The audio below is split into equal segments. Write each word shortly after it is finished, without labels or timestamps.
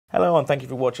Hello and thank you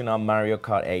for watching our Mario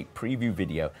Kart 8 preview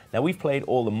video. Now we've played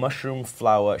all the mushroom,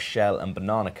 flower, shell and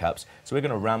banana cups, so we're going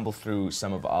to ramble through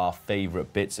some of our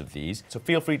favourite bits of these. So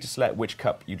feel free to select which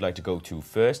cup you'd like to go to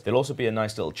first. There'll also be a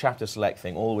nice little chapter select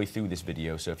thing all the way through this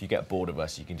video, so if you get bored of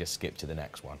us you can just skip to the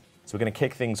next one. So we're going to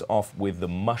kick things off with the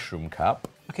mushroom cup.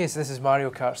 Okay, so this is Mario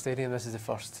Kart Stadium. This is the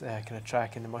first kind of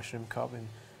track in the mushroom cup, and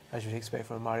as you'd expect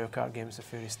from a Mario Kart game, it's a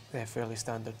fairly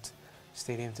standard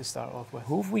stadium to start off with.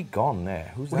 Who have we gone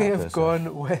there? Who's that We have person?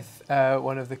 gone with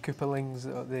one of the Koopalings,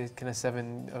 the kind of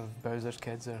 7 of Bowser's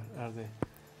kids are the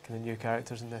kind of new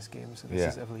characters in this game. So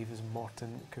this is, I believe, is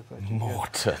Morton Koopa.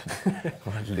 Morton,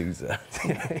 what a loser.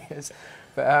 Yes.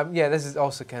 But yeah, this is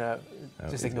also kind of,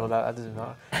 just ignore that doesn't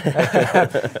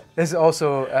matter. This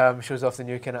also shows off the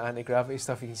new kind of anti-gravity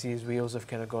stuff. You can see his wheels have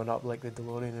kind of gone up like the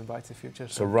DeLorean in Back to the Future.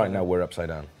 So right now we're upside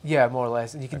down? Yeah, more or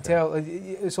less. And you can tell,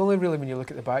 it's only really when you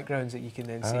look at the backgrounds that you can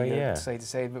then see side to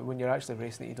side, but when you're actually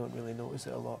racing it you don't really notice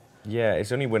it a lot. Yeah,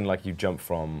 it's only when like you jump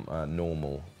from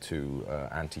normal to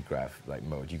anti-grav like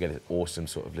mode, you get an awesome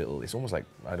sort of little, it's almost like,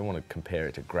 I don't want to compare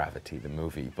it to Gravity, the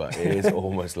movie, but it is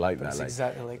almost like that. It's like,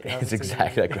 exactly like Gravity. It's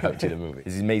exactly like Gravity, the movie.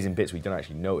 There's these amazing bits where you don't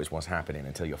actually notice what's happening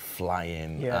until you're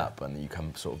flying up and you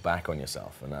come sort of back on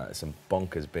yourself, and there's some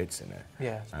bonkers bits in there.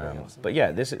 Yeah, it's pretty awesome. But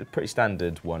yeah, this is a pretty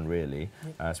standard one really.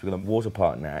 So we're going to water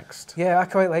park next. Yeah, I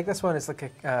quite like this one. It's like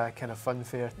a kind of fun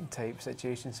fair type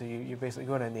situation, so you're basically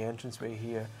going in the entranceway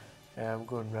here,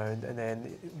 going round, and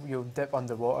then you'll dip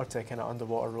underwater to a kind of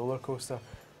underwater roller coaster.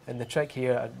 And the trick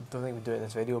here, I don't think we do it in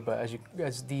this video, but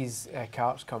as these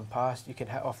carts come past, you can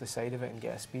hit off the side of it and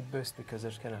get a speed boost because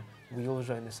there's kind of wheels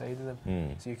around the side of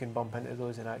them. So you can bump into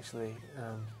those and actually,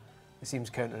 it seems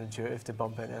counterintuitive to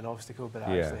bump into an obstacle, but it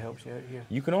actually helps you out here.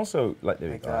 You can also,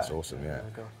 that's awesome, yeah.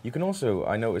 You can also,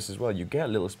 I noticed as well, you get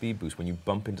a little speed boost when you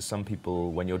bump into some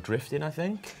people when you're drifting, I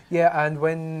think. Yeah, and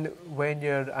when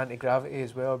you're anti-gravity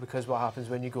as well, because what happens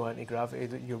when you go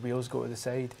anti-gravity, your wheels go to the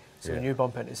side. So when you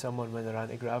bump into someone when they're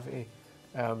anti-gravity,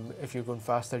 if you're going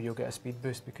faster, you'll get a speed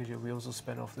boost because your wheels will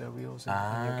spin off their wheels.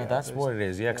 And that's what it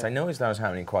is, yeah, because I noticed that was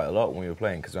happening quite a lot when we were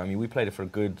playing, because I mean, we played it for a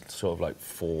good sort of like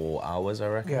 4 hours, I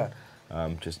reckon. Yeah.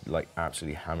 Just like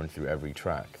absolutely hammering through every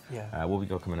track. Yeah. What we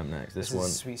got coming up next? This one.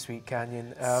 Is Sweet Sweet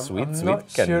Canyon. I'm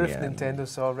not sure if Canyon. Nintendo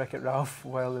saw Wreck-It Ralph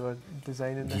while they were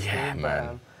designing this game. Yeah,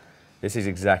 man. This is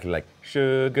exactly like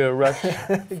Sugar Rush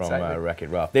from Wreck-It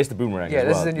Ralph. There's the boomerang as well. Yeah,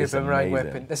 this is in your boomerang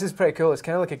weapon. This is pretty cool. It's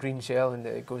kind of like a green shell and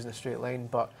it goes in a straight line,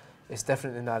 but it's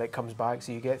different in that it comes back,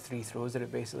 so you get 3 throws at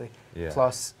it basically. Yeah.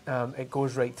 Plus, it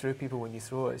goes right through people when you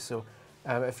throw it. So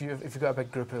if you've got a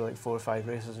big group of like 4 or 5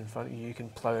 racers in front of you, you can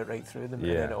plough it right through them,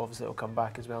 and then obviously it'll come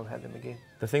back as well and hit them again.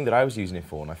 The thing that I was using it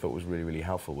for, and I thought was really, really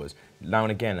helpful, was now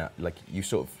and again, like you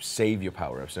sort of save your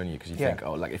power-ups, don't you? Because you think,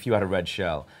 oh, like if you had a red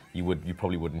shell, you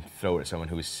probably wouldn't throw it at someone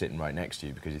who was sitting right next to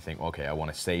you, because you think, okay, I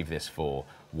want to save this for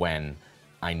when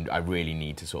I really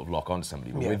need to sort of lock onto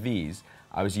somebody. But with these,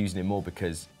 I was using it more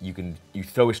because you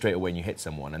throw it straight away and you hit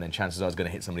someone, and then chances are it's going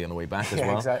to hit somebody on the way back as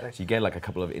well. Exactly. So you get like a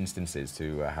couple of instances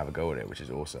to have a go at it, which is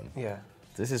awesome. Yeah.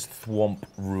 This is Thwomp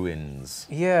Ruins.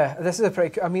 Yeah, this is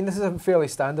this is a fairly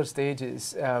standard stage.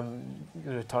 It's the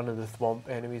return of the Thwomp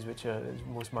enemies, which are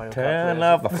most Mario Kart players. Turn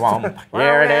of the Thwomp,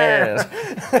 here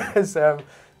it is.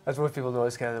 As most people know,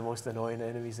 it's kind of the most annoying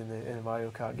enemies in the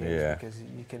Mario Kart games because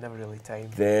you can never really time.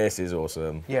 This is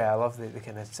awesome. Yeah, I love the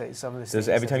kind of some of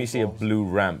the. Every time you see a blue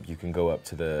ramp, you can go up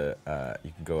to the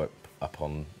up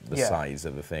on the sides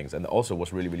of the things. And also,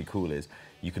 what's really, really cool is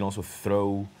you can also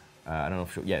throw. I don't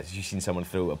know if you've seen someone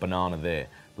throw a banana there.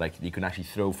 Like you can actually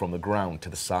throw from the ground to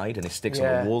the side, and it sticks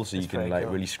on the wall, so you can like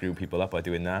really screw people up by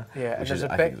doing that. Yeah, which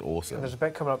I think is awesome. And there's a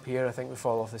bit coming up here. I think we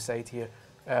fall off the side here,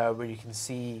 where you can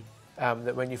see.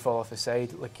 That when you fall off the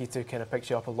side, like Keto kind of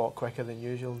picks you up a lot quicker than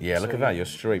usual. Yeah, so look at that, you're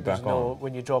straight back on.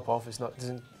 When you drop off, it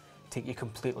doesn't take you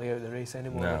completely out of the race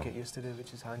anymore like it used to do,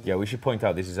 which is handy. Yeah, we should point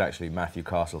out this is actually Matthew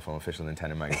Castle from Official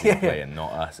Nintendo Magazine playing,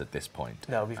 not us at this point.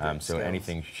 No, we've got so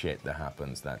anything shit that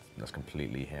happens, that's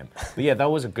completely him. But yeah,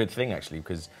 that was a good thing actually,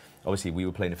 because obviously we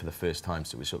were playing it for the first time,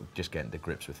 so we're sort of just getting to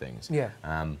grips with things. Yeah.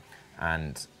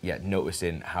 And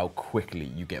noticing how quickly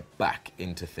you get back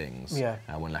into things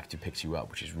when Lactu picks you up,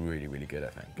 which is really, really good, I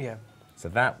think. Yeah. So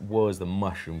that was the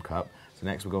Mushroom Cup. So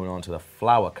next we're going on to the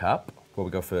Flower Cup. Where we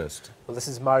go first? Well, this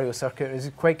is Mario Circuit. It's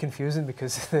quite confusing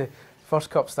because the first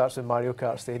cup starts with Mario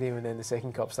Kart Stadium and then the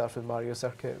second cup starts with Mario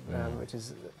Circuit, which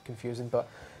is confusing. But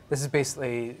this is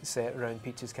basically set around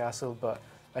Peach's Castle, but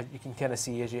you can kind of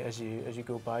see as you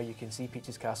go by, you can see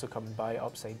Peach's Castle coming by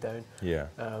upside down. Yeah.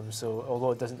 So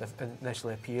although it doesn't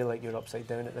initially appear like you're upside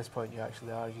down at this point, you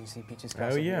actually are. You can see Peach's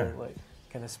Castle here, like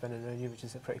kind of spinning around you, which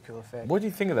is a pretty cool effect. What do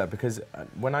you think of that? Because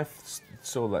when I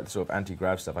saw that sort of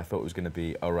anti-grav stuff, I thought it was going to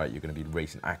be, all right, you're going to be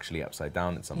racing actually upside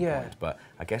down at some point, but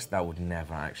I guess that would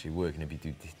never actually work, and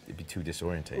it'd be too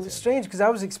disorientating. Well, it's strange, because I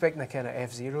was expecting a kind of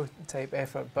F-Zero type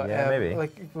effort, but maybe.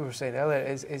 like we were saying earlier,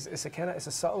 it's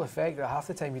a subtle effect that half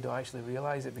the time you don't actually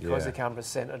realise it because the camera's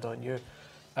centred on you.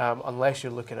 Unless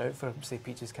you're looking out for, say,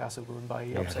 Peach's Castle going by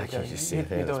you upside down,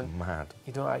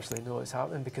 you don't actually know what's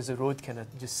happening, because the road kind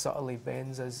of just subtly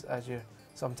bends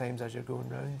sometimes as you're going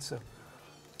round. So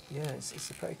yeah, it's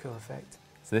a pretty cool effect.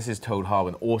 So this is Toad Harbor.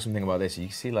 An awesome thing about this, you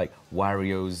can see like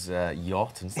Wario's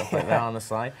yacht and stuff like that on the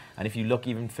side. And if you look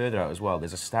even further out as well,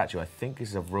 there's a statue. I think this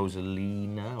is of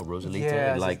Rosalina or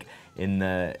Rosalita, like I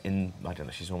don't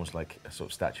know. She's almost like a sort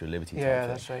of Statue of Liberty type thing.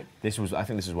 That's right. I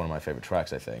think this is one of my favourite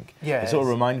tracks. I think. Yeah. It sort of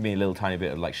reminded me a little tiny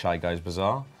bit of like Shy Guy's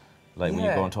Bazaar. Like when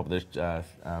you go on top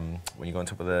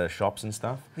of the shops and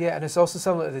stuff. Yeah, and it's also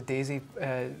similar to the Daisy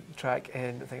track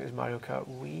in, I think it was Mario Kart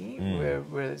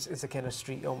Wii, where it's a kind of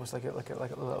street, almost like a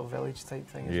little village type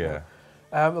thing as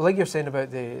well. Like you're saying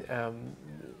about the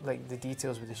like the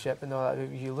details with the ship and all that.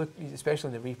 You look,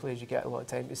 especially in the replays, you get a lot of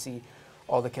time to see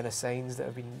all the kind of signs that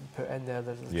have been put in there.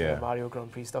 There's kind of Mario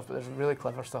Grand Prix stuff, but there's really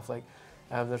clever stuff like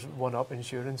there's One Up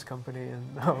Insurance Company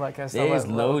and all that kind of stuff. There's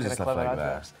loads of stuff like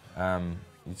that.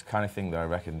 It's the kind of thing that I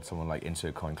reckon someone like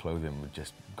Insert Coin Clothing would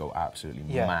just go absolutely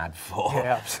mad for.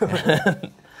 Yeah,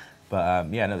 absolutely. But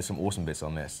no, there's some awesome bits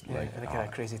on this. Yeah, like, and the kind of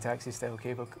crazy taxi style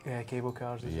cable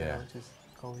cars as well, which is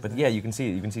cool. But yeah, you can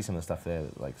see some of the stuff there,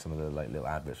 like some of the like little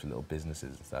adverts for little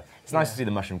businesses and stuff. It's nice to see the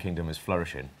Mushroom Kingdom is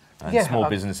flourishing. And small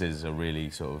businesses are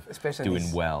really sort of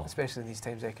doing well. Especially in these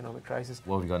times of economic crisis.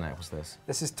 What have we got next? What's this?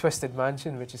 This is Twisted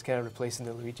Mansion, which is kind of replacing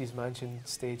the Luigi's Mansion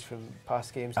stage from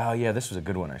past games. Oh yeah, this was a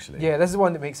good one actually. Yeah, this is the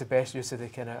one that makes the best use of the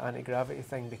kind of anti-gravity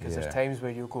thing, because there's times where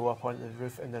you'll go up onto the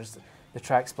roof and the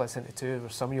track splits into two, where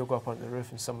some of you'll go up onto the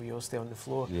roof and some of you'll stay on the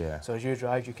floor. Yeah. So as you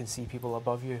drive, you can see people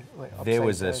above you. Like, there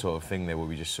was a sort of thing there where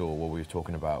we just saw what we were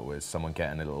talking about was someone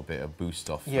getting a little bit of boost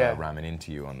off ramming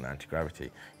into you on anti-gravity.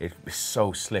 It's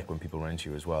so slick when people run into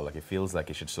you as well. Like it feels like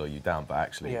it should slow you down, but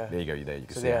actually, there you go, you're there. You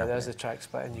can see. Yeah, there's a track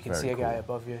split, and you can see a guy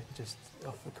above you just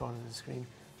off the corner of the screen.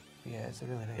 Yeah, it's a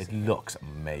really nice. It looks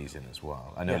amazing as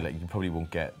well. I know like you probably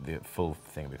won't get the full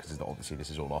thing because obviously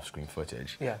this is all off-screen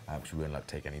footage. Yeah. Which we won't like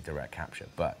take any direct capture,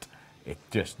 but it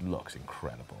just looks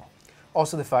incredible.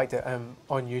 Also, the fact that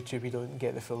on YouTube you don't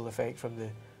get the full effect from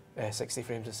the 60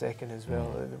 frames a second as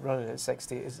well. Running at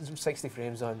 60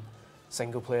 frames on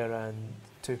single player and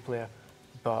 2-player,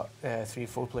 but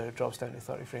 3-4 player drops down to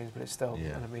 30 frames, but it's still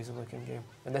an amazing looking game.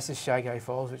 And this is Shy Guy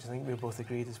Falls, which I think we both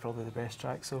agreed is probably the best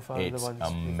track so far. It's the ones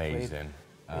amazing.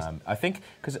 I think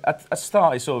because at the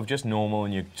start it's sort of just normal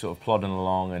and you're sort of plodding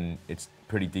along and it's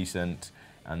pretty decent.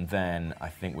 And then I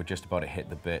think we're just about to hit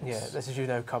the bits. Yeah, this is you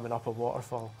now coming up a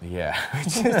waterfall. Yeah.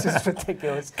 Which is just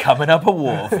ridiculous. Coming up a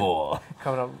waterfall.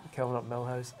 coming up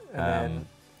Millhouse.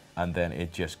 And then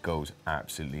it just goes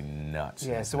absolutely nuts.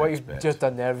 Yeah, so what you've just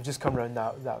done there, we've just come around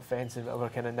that fence and we're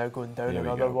kind of now going down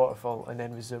another waterfall, and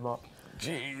then we zoom up.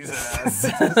 Jesus!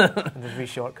 And there's a wee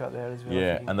shortcut there as well.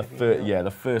 Yeah, and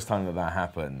the first time that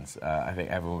happens, I think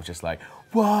everyone was just like,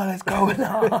 what is going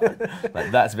on?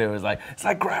 Like that's a bit was like, it's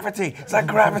like gravity, it's like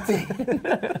gravity.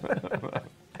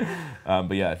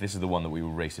 But yeah, this is the one that we were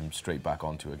racing straight back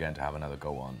onto again to have another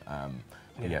go on.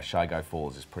 Yeah, Shy Guy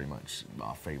Falls is pretty much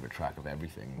our favourite track of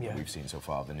everything that we've seen so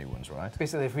far, the new ones, right?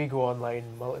 Basically, if we go online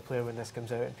multiplayer when this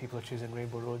comes out and people are choosing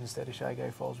Rainbow Road instead of Shy Guy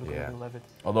Falls, we're going to be livid.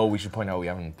 Although we should point out we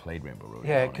haven't played Rainbow Road.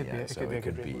 Yeah, it could be. It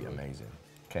could be amazing.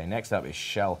 Okay, next up is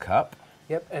Shell Cup.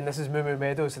 Yep, and this is Moo Moo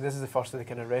Meadow, so this is the first of the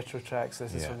kind of retro tracks.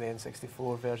 This is from the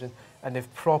N64 version, and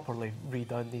they've properly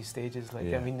redone these stages.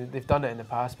 Like I mean, they've done it in the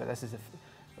past, but this is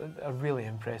a really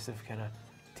impressive kind of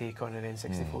take on an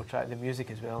N64 track. The music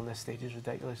as well on this stage is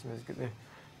ridiculous, and it's got the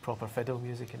proper fiddle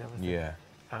music and everything. Yeah.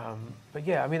 But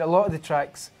yeah, I mean, a lot of the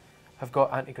tracks have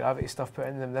got anti-gravity stuff put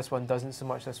in them. This one doesn't so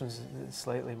much. This one's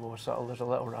slightly more subtle. There's a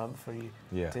little ramp for you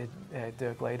to do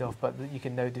a glide off, but you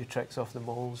can now do tricks off the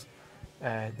moles.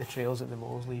 The trails that the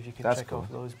moles leave, you can trick off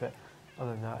those, but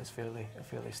other than that, it's a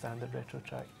fairly standard retro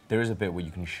track. There is a bit where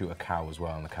you can shoot a cow as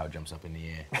well, and the cow jumps up in the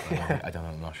air.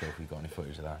 I'm not sure if we've got any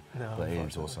footage of that, but it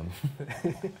is awesome.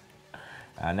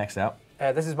 Next up.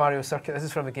 This is Mario Circuit. This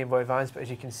is from the Game Boy Advance, but as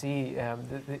you can see,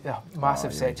 the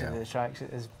massive section of the track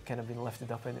has kind of been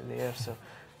lifted up into the air, so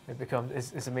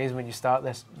it's amazing when you start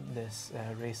this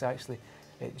race. Actually,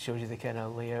 it shows you the kind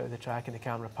of layout of the track, and the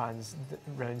camera pans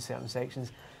around certain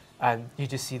sections, and you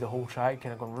just see the whole track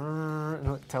kind of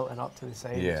going tilting up to the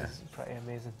side, which is pretty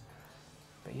amazing.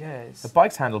 But yeah, the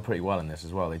bikes handle pretty well in this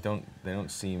as well. They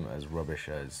don't seem as rubbish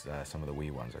as some of the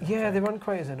Wii ones. Yeah, they weren't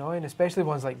quite as annoying, especially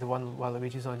ones like the one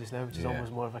Waluigi's on just now, which is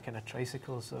almost more of a kind of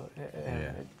tricycle. So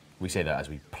we say that as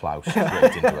we plough straight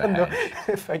into a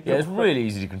hedge. Yeah, it's really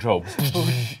easy to control.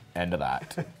 End of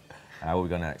that. What we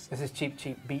got next? This is Cheap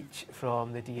Cheap Beach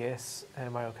from the DS,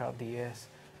 Mario Kart DS.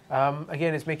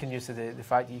 Again, it's making use of the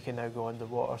fact that you can now go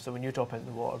underwater. So when you drop into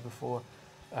the water before,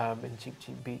 in Cheap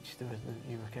Cheap Beach,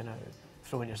 you were kind of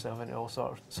throwing yourself into all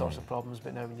sorts of problems,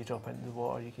 but now when you drop into the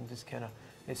water, you can just kind of,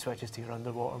 it switches to your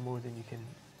underwater mode and you can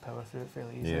power through it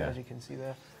fairly easily, as you can see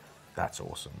there. That's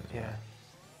awesome, isn't it?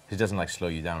 It doesn't like slow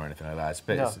you down or anything like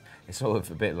that. It's sort of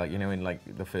a bit like, you know, in like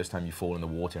the first time you fall in the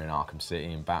water in Arkham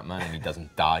City in Batman and he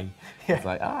doesn't die. It's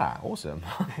like, awesome.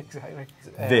 Exactly.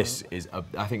 This is,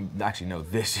 I think, actually no,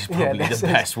 this is probably the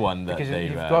best one that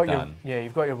they've done.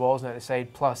 You've got your walls now at the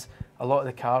side, plus a lot of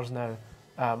the cars now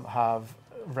have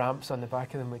ramps on the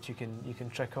back of them which you can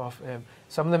trick off.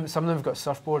 Some of them have got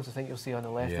surfboards. I think you'll see on the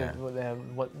left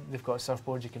what they've got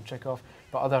surfboards you can trick off.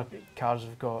 But other cars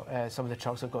have got some of the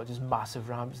trucks have got just massive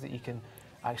ramps that you can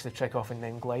actually trick off and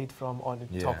then glide from on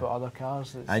top of other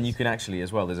cars. And you can actually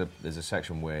as well. There's a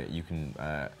section where you can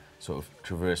sort of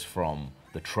traverse from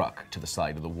the truck to the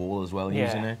side of the wall as well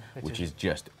using it, which is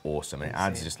just awesome. And it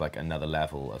adds just like another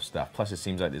level of stuff. Plus, it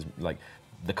seems like there's like,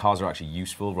 the cars are actually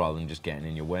useful rather than just getting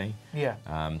in your way.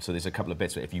 So there's a couple of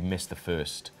bits where if you miss the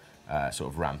first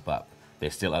sort of ramp up,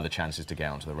 there's still other chances to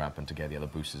get onto the ramp and to get the other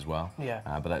boosts as well.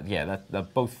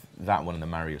 But both that one and the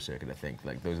Mario circuit, I think,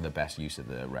 like those are the best use of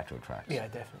the retro tracks. Yeah,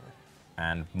 definitely.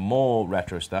 And more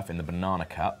retro stuff in the Banana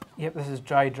Cup. Yep, this is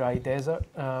Dry Dry Desert,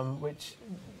 which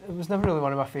it was never really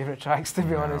one of my favourite tracks, to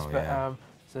be honest. But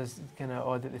so it's kind of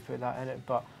odd that they put that in it.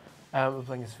 But we're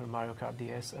playing this for Mario Kart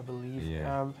DS, I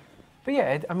believe. But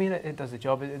yeah, I mean, it does the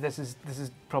job. This is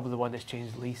probably the one that's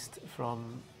changed least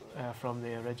from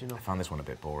the original. I found this one a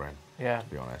bit boring, to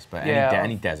be honest. But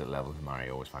any desert levels in Mario I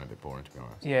always find a bit boring, to be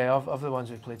honest. Yeah, of the ones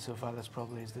we've played so far, this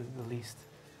probably is the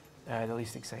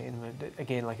least exciting. But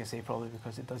again, like I say, probably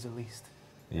because it does the least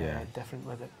different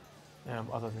with it,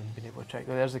 other than being able to track.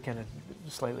 There's a kind of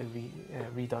slightly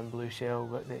redone blue shell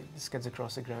that skids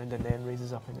across the ground and then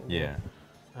raises up into the air.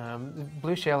 The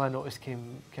blue shell I noticed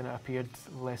kind of appeared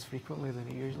less frequently than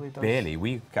it usually does. Barely.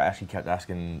 We actually kept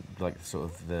asking like sort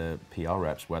of the PR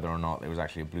reps whether or not there was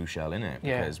actually a blue shell in it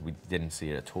because we didn't see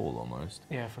it at all almost.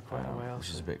 Yeah, for quite a while. Which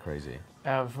is a bit crazy.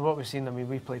 From what we've seen, I mean,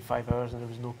 we played 5 hours and there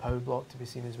was no POW block to be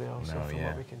seen as well. So from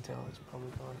what we can tell, it's probably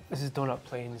gone. This is Donut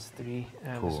Plains 3.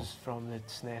 This is from the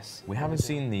SNES. We haven't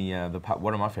seen the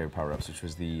one of my favourite power ups, which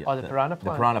was the Piranha Plant.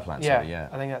 The Piranha Plant. Yeah,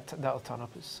 I think that'll turn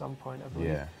up at some point, I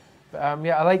believe. But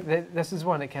I like this is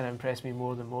one that kind of impressed me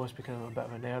more than most because I'm a bit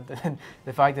of a nerd. And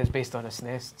the fact that it's based on a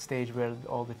SNES stage where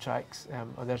all the tracks,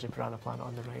 there's a Piranha Plant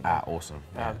on the right. Awesome.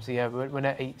 So when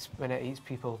it eats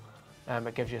people,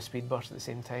 it gives you a speed burst at the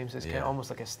same time. So it's kind of almost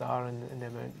like a star in the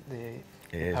amount,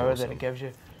 the power that it gives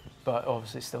you. But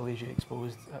obviously it still leaves you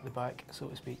exposed at the back, so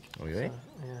to speak. Okay.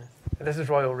 So, this is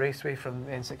Royal Raceway from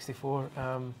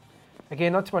N64.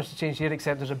 Again, not too much to change here,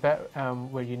 except there's a bit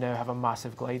where you now have a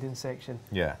massive gliding section.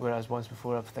 Whereas once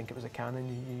before, I think it was a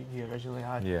cannon you originally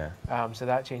had. So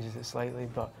that changes it slightly,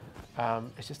 but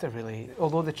it's just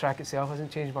although the track itself hasn't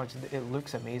changed much, it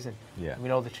looks amazing. I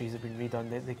mean, all the trees have been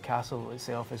redone. The castle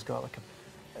itself has got like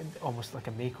almost like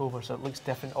a makeover, so it looks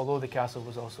different. Although the castle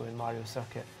was also in Mario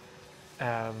Circuit,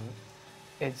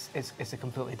 it's a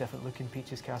completely different looking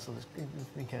Peach's castle. It's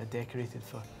been kind of decorated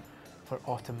for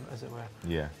autumn, as it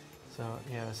were. So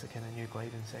yeah, that's the kind of new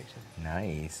gliding section.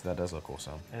 Nice, that does look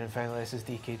awesome. And then finally, this is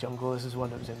DK Jungle. This is one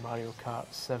that was in Mario Kart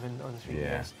 7 on the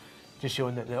 3DS. Just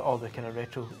showing that all the kind of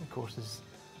retro courses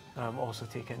also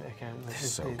take into account the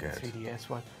 3DS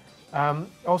one.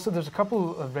 Also, there's a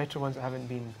couple of retro ones that haven't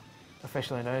been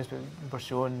officially announced, but were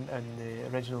shown in the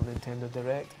original Nintendo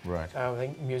Direct. I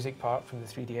think Music Park from the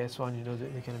 3DS one, you know, the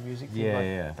kind of music theme one.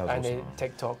 That was and awesome. the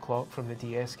Tick-Tock Clock from the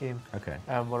DS game.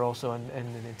 Were also in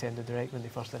the Nintendo Direct when they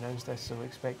first announced this, so we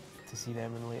expect to see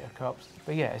them in later cups.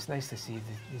 But yeah, it's nice to see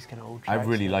these kind of old tracks. I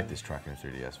really like this track in the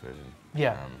 3DS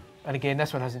version. And again,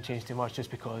 this one hasn't changed too much just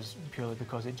purely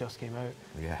because it just came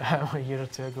out a year or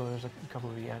two ago. There's a couple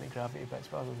of anti-gravity bits,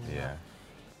 but other than that.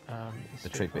 The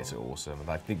trick bits are awesome.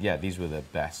 I think, these were the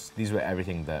best. These were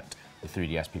everything that the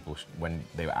 3DS people, when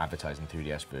they were advertising the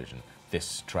 3DS version,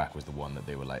 this track was the one that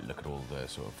they were like, look at all the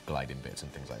sort of gliding bits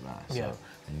and things like that. So,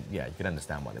 you can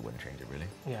understand why they wouldn't change it, really.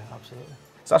 Yeah, absolutely.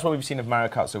 So that's what we've seen of Mario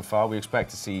Kart so far. We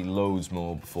expect to see loads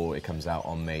more before it comes out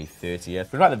on May 30th.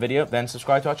 If you like the video, then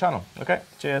subscribe to our channel. Okay,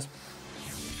 cheers.